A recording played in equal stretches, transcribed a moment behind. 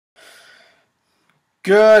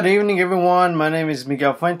Good evening, everyone. My name is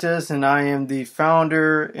Miguel Fuentes, and I am the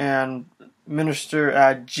founder and minister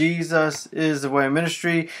at Jesus is the Way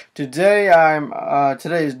Ministry. Today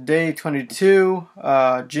is day 22,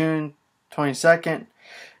 June 22nd,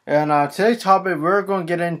 and today's topic we're going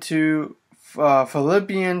to get into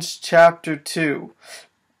Philippians chapter 2,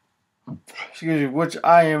 which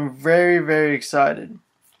I am very, very excited.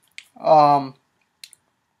 So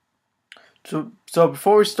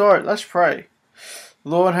before we start, let's pray.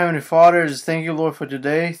 Lord, Heavenly Father, just thank you, Lord, for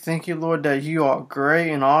today. Thank you, Lord, that you are great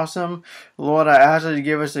and awesome. Lord, I ask that you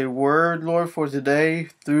give us a word, Lord, for today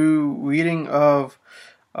through reading of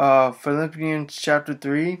Philippians chapter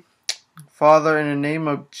 3. Father, in the name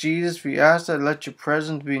of Jesus, we ask that let your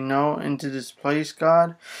presence be known into this place,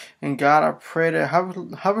 God. And God, I pray that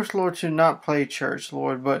help us, Lord, to not play church,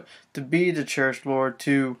 Lord, but to be the church, Lord,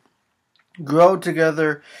 to grow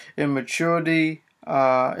together in maturity,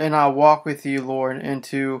 in our walk with you, Lord, and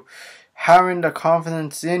to having the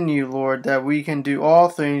confidence in you, Lord, that we can do all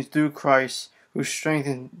things through Christ who's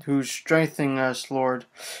strengthening us, Lord.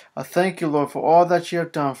 I thank you, Lord, for all that you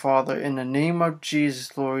have done, Father. In the name of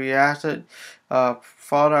Jesus, Lord, we ask that,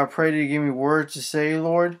 Father, I pray that you give me words to say,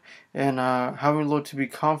 Lord, and help me, Lord, to be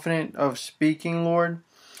confident of speaking, Lord,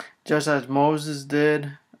 just as Moses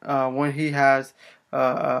did when he has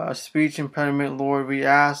a speech impediment, Lord. We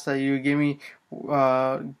ask that you give me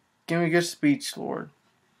good speech, Lord.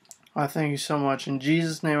 I thank you so much. In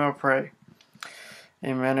Jesus' name I pray.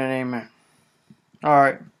 Amen and amen.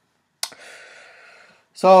 Alright.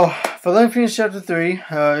 So, Philippians chapter 3,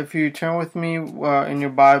 if you turn with me in your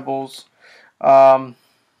Bibles. So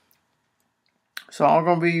I'm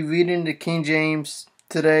going to be reading the King James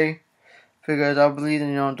today, because I believe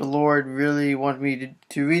that, the Lord really wants me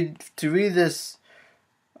to read this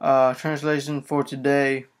translation for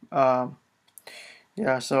today.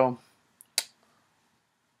 So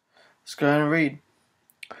let's go ahead and read.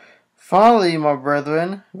 Finally, my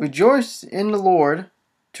brethren, rejoice in the Lord.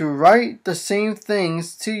 To write the same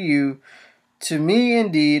things to you, to me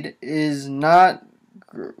indeed, is not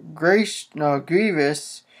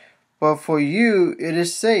grievous, but for you it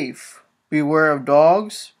is safe. Beware of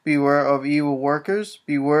dogs, beware of evil workers,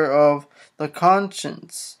 beware of the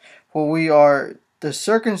conscience, for we are the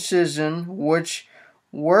circumcision which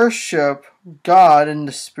worship God in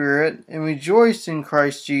the Spirit, and rejoice in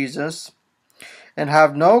Christ Jesus, and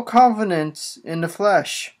have no confidence in the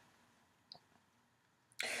flesh.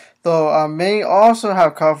 Though I may also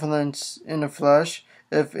have confidence in the flesh,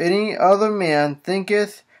 if any other man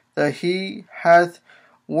thinketh that he hath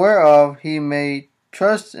whereof he may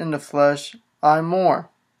trust in the flesh, I more.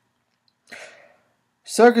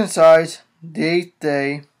 Circumcised the 8th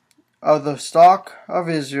day, of the stock of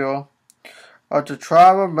Israel, of the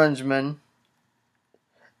tribe of Benjamin,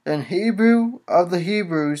 and Hebrew of the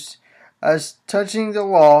Hebrews, as touching the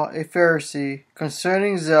law, a Pharisee,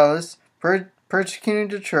 concerning zealous, persecuting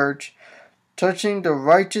the church, touching the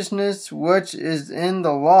righteousness which is in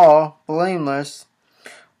the law, blameless.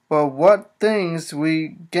 But what things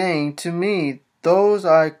we gain to me, those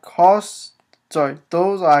I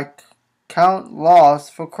count loss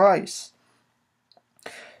for Christ.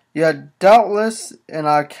 Yet doubtless, and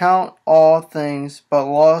I count all things but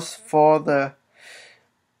loss for the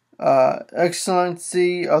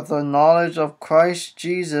excellency of the knowledge of Christ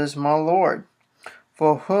Jesus my Lord,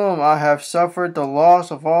 for whom I have suffered the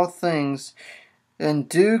loss of all things, and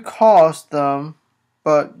do cost them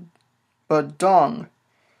but dung,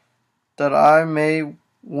 that I may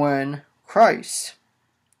win Christ,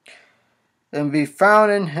 and be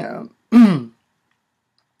found in him,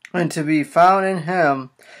 and to be found in him,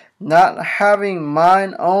 not having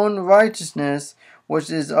mine own righteousness,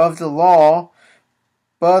 which is of the law,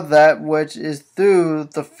 but that which is through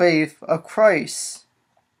the faith of Christ,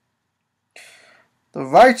 the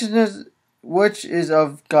righteousness which is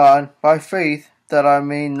of God by faith, that I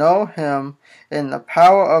may know him in the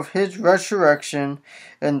power of his resurrection,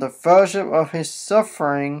 and the fellowship of his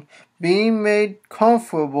suffering, being made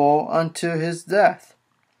conformable unto his death,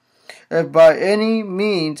 if by any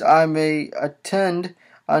means I may attend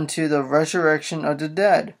unto the resurrection of the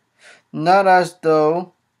dead. Not as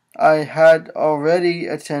though I had already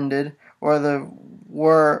attended, or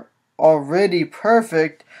were already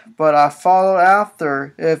perfect, but I follow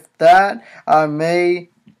after, if that I may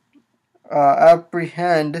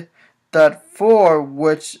apprehend that for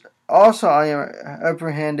which also I am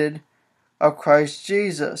apprehended of Christ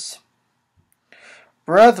Jesus.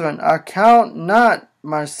 Brethren, I count not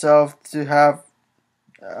myself to have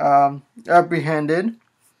apprehended,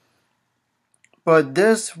 but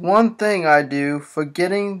this one thing I do,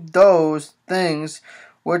 forgetting those things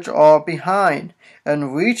which are behind,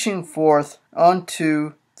 and reaching forth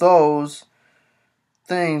unto those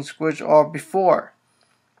things which are before.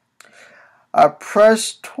 I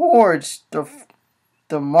press towards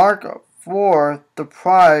the mark for the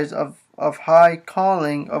prize of high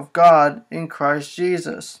calling of God in Christ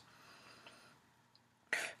Jesus.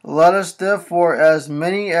 Let us therefore, as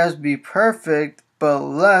many as be perfect, but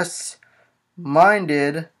less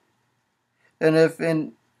minded, and if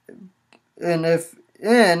in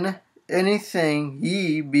anything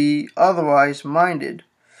ye be otherwise minded,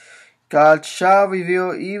 God shall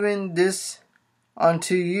reveal even this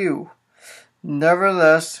unto you.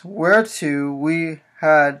 Nevertheless, whereto we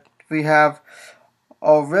have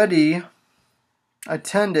already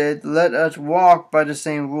attended, let us walk by the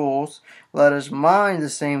same rules, let us mind the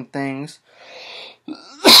same things.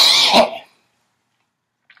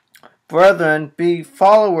 Brethren, be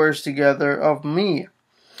followers together of me,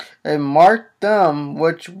 and mark them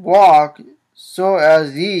which walk so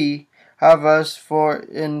as ye have us for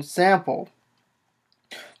ensample.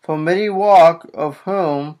 For many walk, of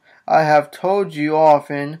whom I have told you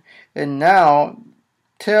often, and now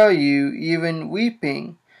tell you, even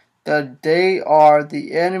weeping, that they are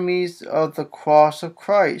the enemies of the cross of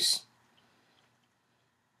Christ,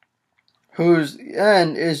 whose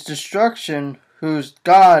end is destruction, whose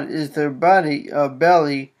God is their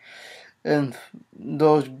belly, and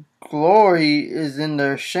those glory is in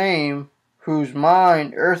their shame, whose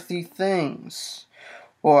mind earthly things.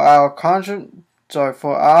 For our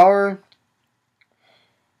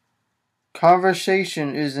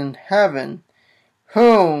conversation is in heaven,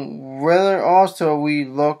 whom whither also we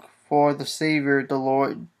look for the Savior, the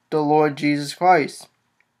Lord Jesus Christ,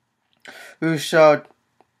 who shall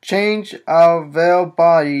change our veiled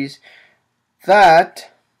bodies,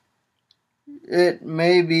 that it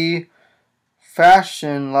may be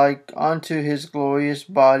fashioned like unto his glorious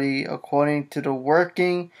body, according to the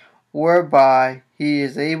working whereby he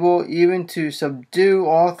is able even to subdue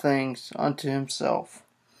all things unto himself.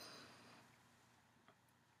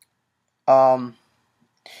 In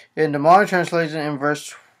the modern translation, in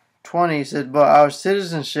verse 20, it says, but our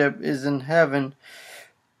citizenship is in heaven,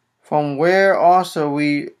 from where also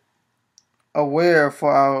we aware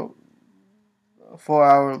for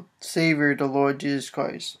our Savior, the Lord Jesus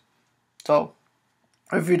Christ. So,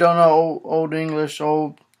 if you don't know old English,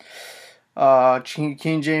 old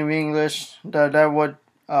King James English, that what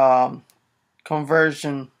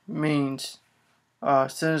conversion means,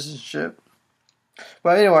 citizenship.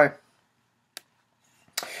 But anyway,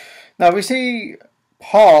 now we see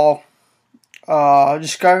Paul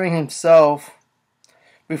describing himself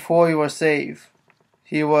before he was saved.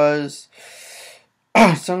 He was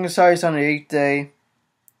circumcised on the 8th day.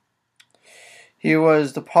 He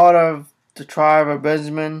was the part of the tribe of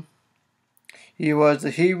Benjamin. He was the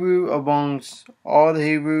Hebrew amongst all the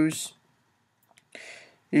Hebrews.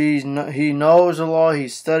 He knows the law. He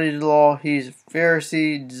studied the law. He's a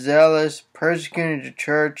Pharisee, zealous, persecuting the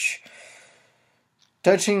church,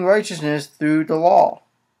 touching righteousness through the law.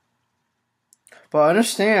 But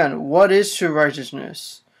understand, what is true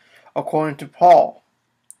righteousness according to Paul?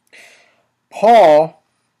 Paul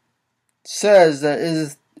says that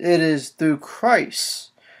it is through Christ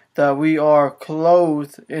that we are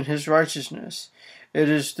clothed in his righteousness. It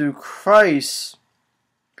is through Christ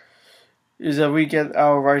is that we get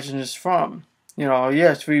our righteousness from.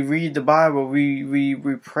 Yes, we read the Bible, we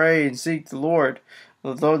pray and seek the Lord.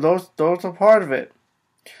 Those are part of it.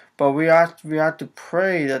 But we have to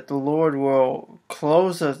pray that the Lord will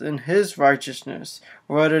clothe us in his righteousness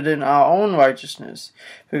rather than our own righteousness.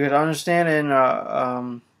 Because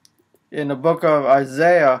understand in the book of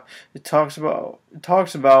Isaiah, it talks about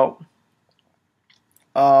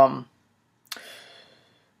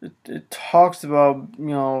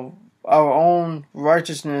our own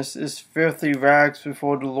righteousness is filthy rags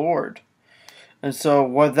before the Lord. And so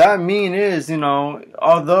what that means is,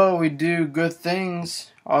 although we do good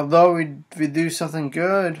things, although we do something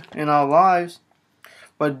good in our lives,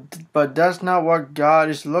 but that's not what God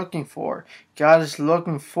is looking for. God is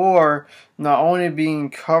looking for not only being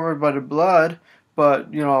covered by the blood, but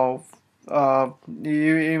even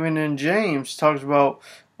in James talks about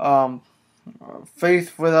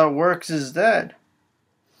faith without works is dead.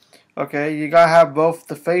 Okay, you gotta have both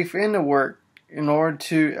the faith and the work in order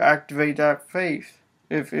to activate that faith.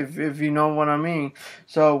 If you know what I mean.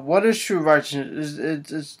 So what is true righteousness?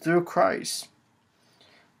 It's through Christ.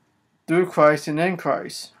 Through Christ and in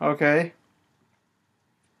Christ. Okay?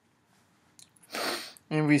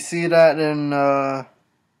 And we see that in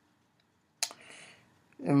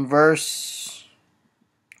verse,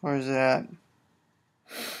 where is it at?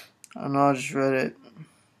 I know I just read it.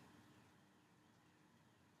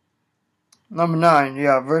 Number 9,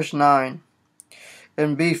 verse 9.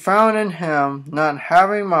 And be found in him, not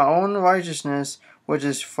having my own righteousness, which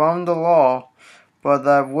is from the law, but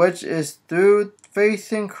that which is through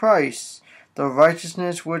faith in Christ, the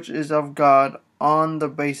righteousness which is of God on the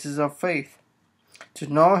basis of faith. To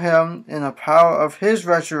know him in the power of his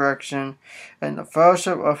resurrection, and the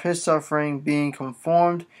fellowship of his suffering, being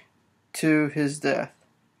conformed to his death.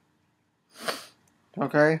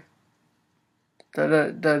 Okay?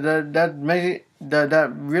 That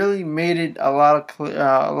really made it a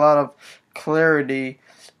lot of clarity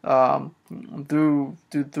through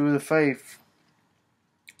the faith.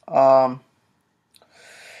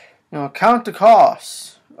 Count the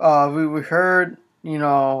costs. We heard, in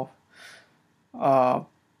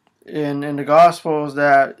the Gospels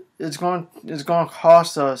that it's going to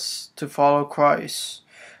cost us to follow Christ.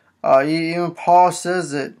 Even Paul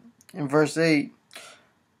says it in verse 8.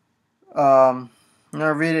 I'll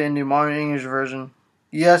read it in the modern English version.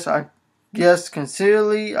 Yes,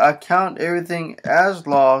 considerably I count everything as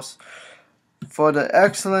loss for the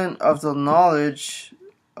excellence of the knowledge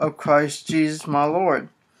of Christ Jesus my Lord,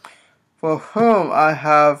 for whom I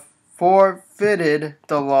have forfeited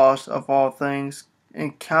the loss of all things,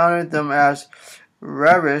 and counted them as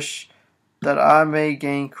rubbish, that I may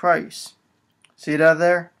gain Christ. See that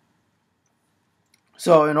there?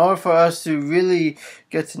 So in order for us to really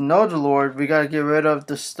get to know the Lord, we got to get rid of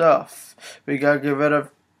the stuff. We got to get rid of,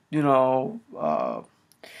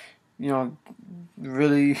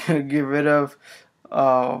 really get rid of,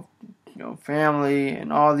 family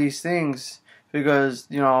and all these things. Because,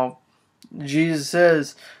 Jesus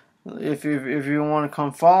says, if you want to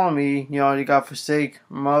come follow me, you got to forsake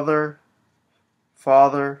mother,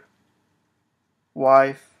 father,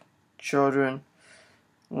 wife, children,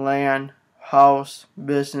 land, house,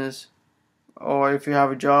 business, or if you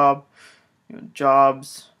have a job,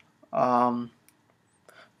 jobs, for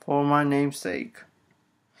my name's sake.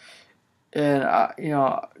 And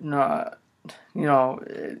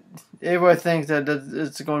everybody thinks that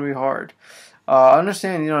it's going to be hard.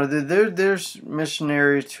 Understand, there's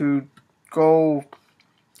missionaries who go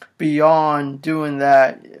beyond doing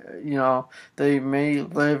that. They may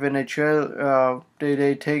live in a trailer.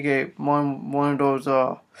 They take one of those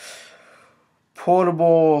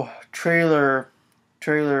portable trailers,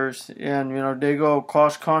 and they go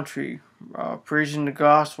cross country preaching the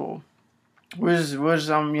gospel, which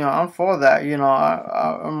I'm for that.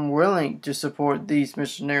 I'm willing to support these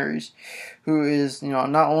missionaries who is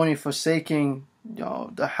not only forsaking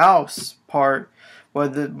the house part,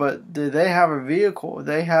 but they have a vehicle,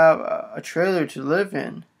 they have a trailer to live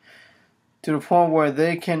in, to the point where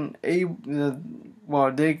they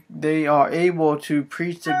are able to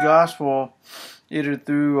preach the gospel either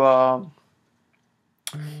through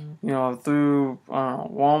through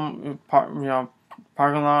parking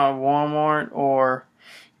lot of Walmart, or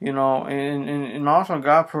and also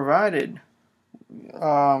God provided.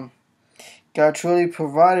 God truly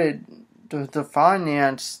provided the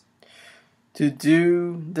finance to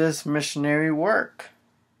do this missionary work.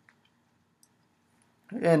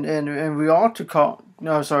 And we ought to count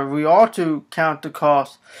the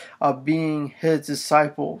cost of being his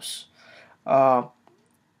disciples.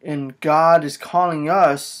 And God is calling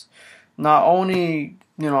us, not only,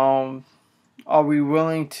 are we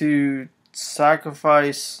willing to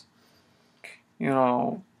sacrifice,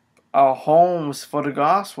 our homes for the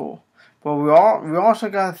gospel, but we also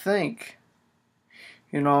got to think,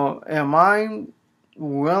 am I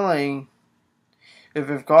willing,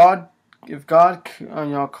 if God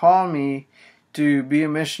called me to be a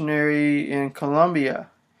missionary in Colombia,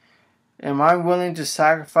 am I willing to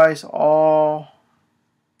sacrifice all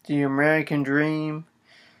the American dream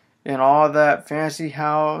and all that fancy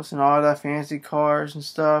house and all that fancy cars and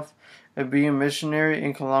stuff and be a missionary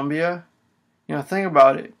in Colombia? Think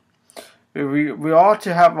about it. We ought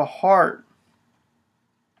to have a heart,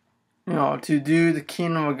 to do the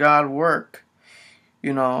kingdom of God work,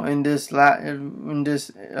 in this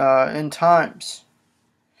end times.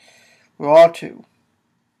 We ought to.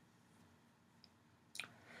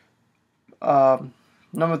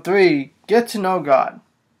 Number 3, get to know God.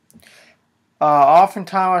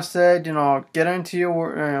 Oftentimes I said, get into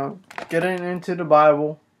your get into the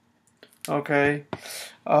Bible. Okay.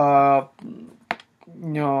 Start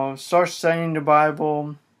studying the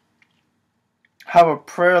Bible. Have a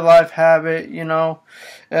prayer life habit,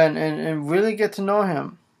 and really get to know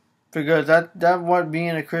Him, because that's what being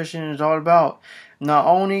a Christian is all about. Not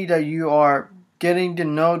only that you are getting to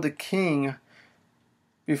know the King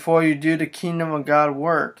before you do the kingdom of God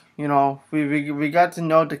work. We got to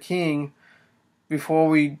know the King before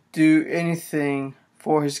we do anything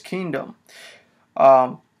for His kingdom.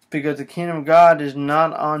 Because the kingdom of God is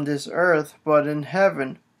not on this earth, but in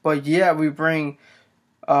heaven. But yet we bring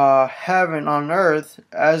heaven on earth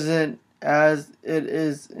as it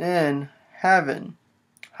is in heaven.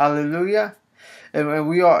 Hallelujah. And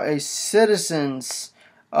we are a citizens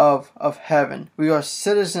of heaven. We are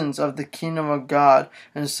citizens of the kingdom of God.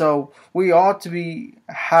 And so we ought to be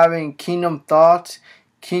having kingdom thoughts,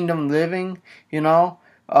 kingdom living,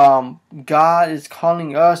 God is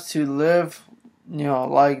calling us to live,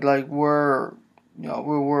 like we're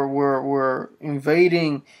we're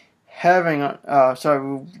invading heaven,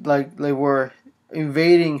 like we're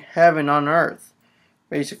invading heaven on earth,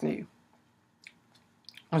 basically.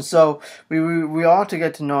 And so we ought to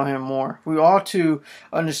get to know Him more. We ought to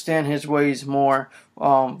understand His ways more. We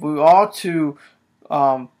ought to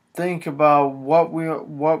think about what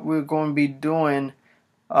we're going to be doing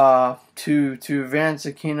to advance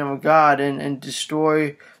the kingdom of God and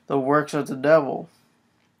destroy the works of the devil.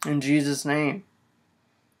 In Jesus' name.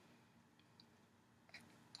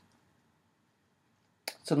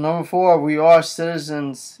 So number 4, we are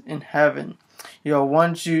citizens in heaven.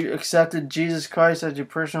 Once you accepted Jesus Christ as your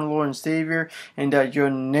personal Lord and Savior, and that your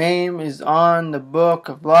name is on the book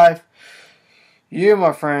of life, you,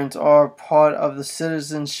 my friends, are part of the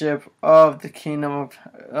citizenship of the kingdom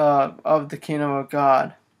of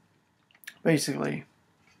God. Basically,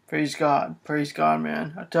 praise God,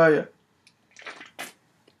 man. I tell you,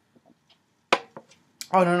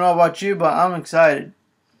 I don't know about you, but I'm excited.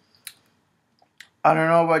 I don't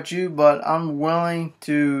know about you, but I'm willing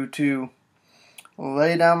to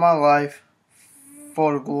lay down my life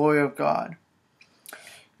for the glory of God.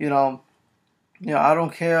 I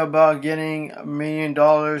don't care about getting $1 million.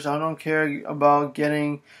 I don't care about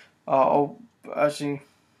getting, let me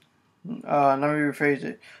rephrase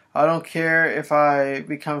it. I don't care if I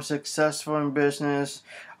become successful in business.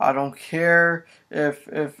 I don't care if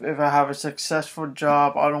I have a successful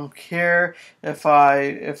job. I don't care if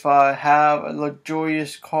I have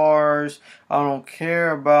luxurious cars. I don't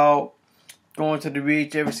care about going to the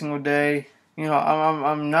beach every single day.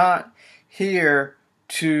 I'm not here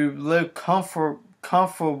to live comfortably,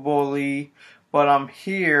 but I'm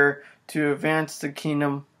here to advance the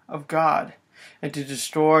kingdom of God and to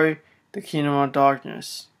destroy the kingdom of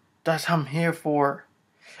darkness. That's what I'm here for.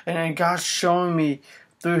 And God's showing me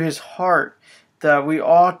through His heart that we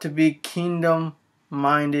ought to be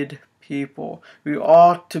kingdom-minded people. We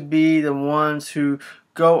ought to be the ones who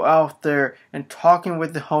go out there and talking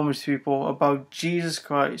with the homeless people about Jesus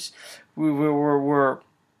Christ. We're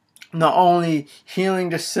not only healing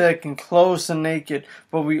the sick and clothe the naked,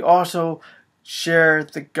 but we also share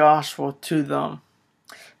the gospel to them.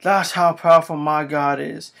 That's how powerful my God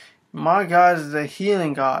is. My God is a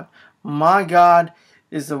healing God. My God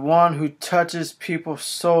is the one who touches people's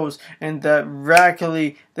souls, and that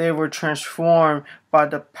radically they were transformed by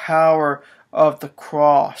the power of the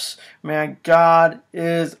cross. Man, God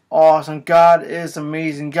is awesome. God is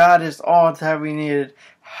amazing. God is all that we needed.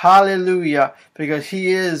 Hallelujah. Because He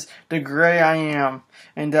is the great I am.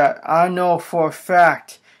 And that I know for a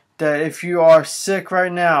fact that if you are sick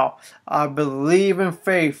right now, I believe in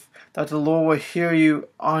faith that the Lord will heal you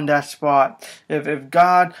on that spot. If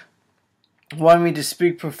God wanted me to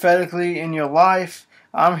speak prophetically in your life,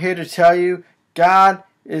 I'm here to tell you, God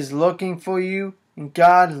is looking for you, and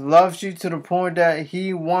God loves you to the point that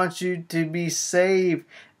He wants you to be saved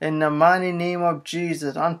in the mighty name of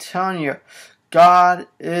Jesus. I'm telling you, God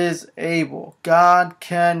is able. God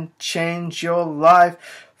can change your life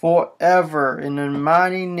forever in the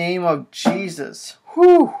mighty name of Jesus.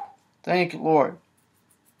 Whew! Thank you, Lord.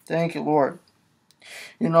 Thank you, Lord.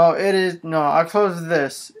 I close with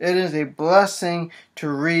this. It is a blessing to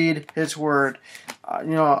read His Word.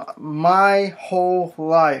 My whole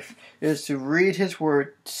life is to read His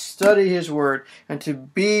Word, study His Word, and to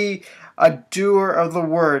be a doer of the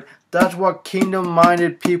Word. That's what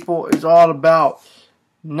kingdom-minded people is all about.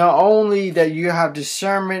 Not only that you have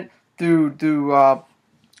discernment through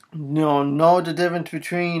know the difference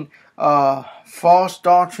between false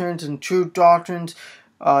doctrines and true doctrines.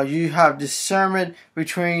 You have discernment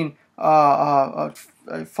between a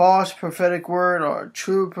false prophetic word or a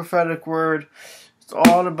true prophetic word. It's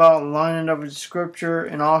all about lining up with Scripture,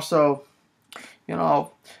 and also,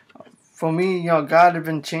 for me, God has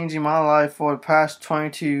been changing my life for the past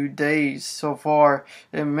 22 days so far,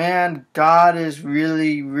 and man, God is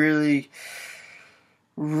really, really,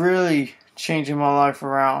 really changing my life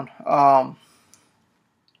around.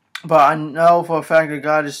 But I know for a fact that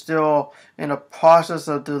God is still in a process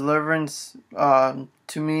of deliverance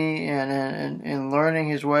to me, and learning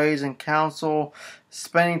His ways and counsel,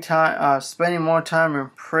 spending more time in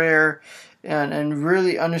prayer, and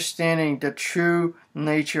really understanding the true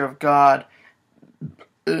nature of God.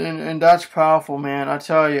 And that's powerful, man. I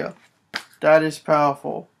tell you, that is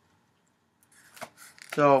powerful.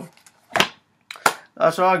 So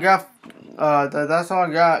that's all I got. That's all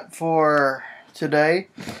I got for today.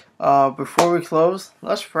 Before we close,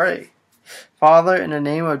 let's pray. Father, in the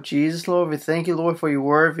name of Jesus, Lord, we thank you, Lord, for your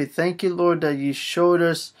word. We thank you, Lord, that you showed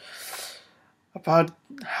us about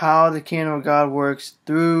how the kingdom of God works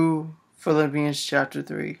through Philippians chapter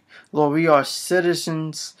 3. Lord, we are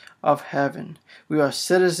citizens of heaven. We are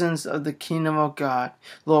citizens of the kingdom of God.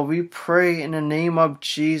 Lord, we pray in the name of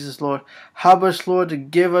Jesus, Lord. Help us, Lord, to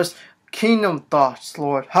give us kingdom thoughts,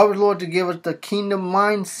 Lord. Help us, Lord, to give us the kingdom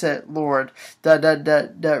mindset, Lord,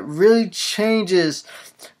 that really changes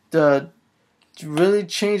not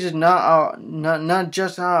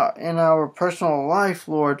just in our personal life,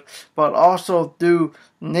 Lord, but also through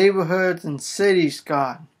neighborhoods and cities,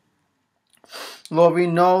 God. Lord, we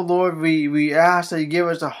know, Lord, we ask that you give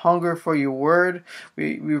us a hunger for your word.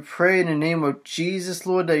 We pray in the name of Jesus,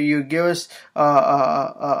 Lord, that you give us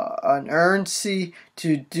an urgency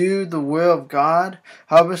to do the will of God.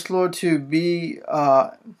 Help us, Lord, to be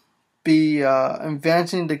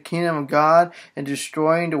advancing the kingdom of God and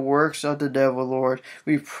destroying the works of the devil, Lord.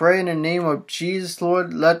 We pray in the name of Jesus,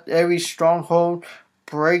 Lord, let every stronghold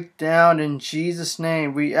break down in Jesus'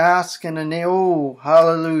 name. We ask in the name, oh,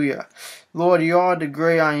 hallelujah. Lord, you are the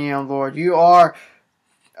great I am, Lord. You are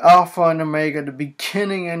Alpha and Omega, the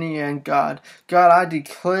beginning and the end, God. God, I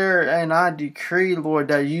declare and I decree, Lord,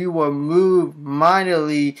 that you will move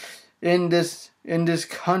mightily in this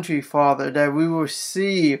country, Father, that we will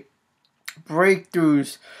see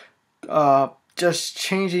breakthroughs, just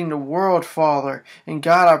changing the world, Father. And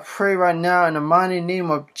God, I pray right now in the mighty name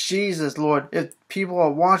of Jesus, Lord, if people are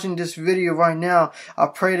watching this video right now, I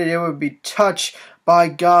pray that they would be touched by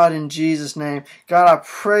God in Jesus' name. God, I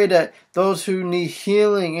pray that those who need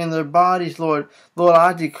healing in their bodies, Lord,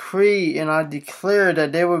 I decree and I declare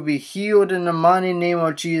that they will be healed in the mighty name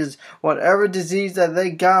of Jesus. Whatever disease that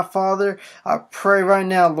they got, Father, I pray right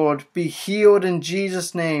now, Lord, be healed in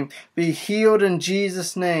Jesus' name. Be healed in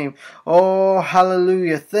Jesus' name. Oh,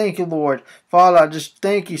 hallelujah. Thank you, Lord. Father, I just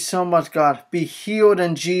thank you so much, God. Be healed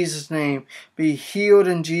in Jesus' name. Be healed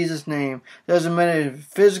in Jesus' name. Doesn't matter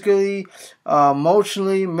physically,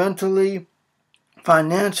 emotionally, mentally,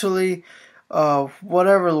 financially,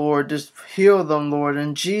 whatever, Lord, just heal them, Lord,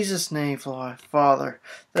 in Jesus' name, Lord, Father.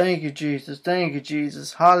 Thank you, Jesus. Thank you,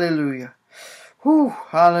 Jesus. Hallelujah. Whew,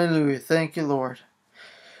 hallelujah. Thank you, Lord.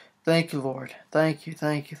 Thank you, Lord. Thank you,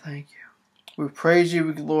 thank you, thank you. We praise you,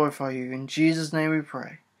 we glorify you. In Jesus' name we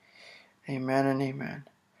pray. Amen and amen.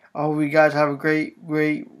 I hope you guys have a great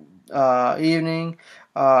evening.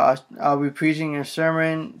 I'll be preaching a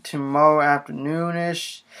sermon tomorrow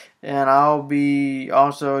afternoonish, and I'll be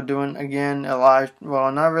also doing again a live,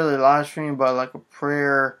 well, not really a live stream, but like a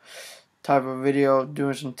prayer type of video,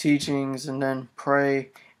 doing some teachings and then pray.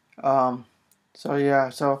 So yeah,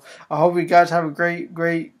 so I hope you guys have a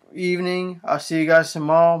great evening. I'll see you guys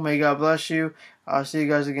tomorrow. May God bless you. I'll see you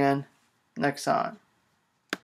guys again next time.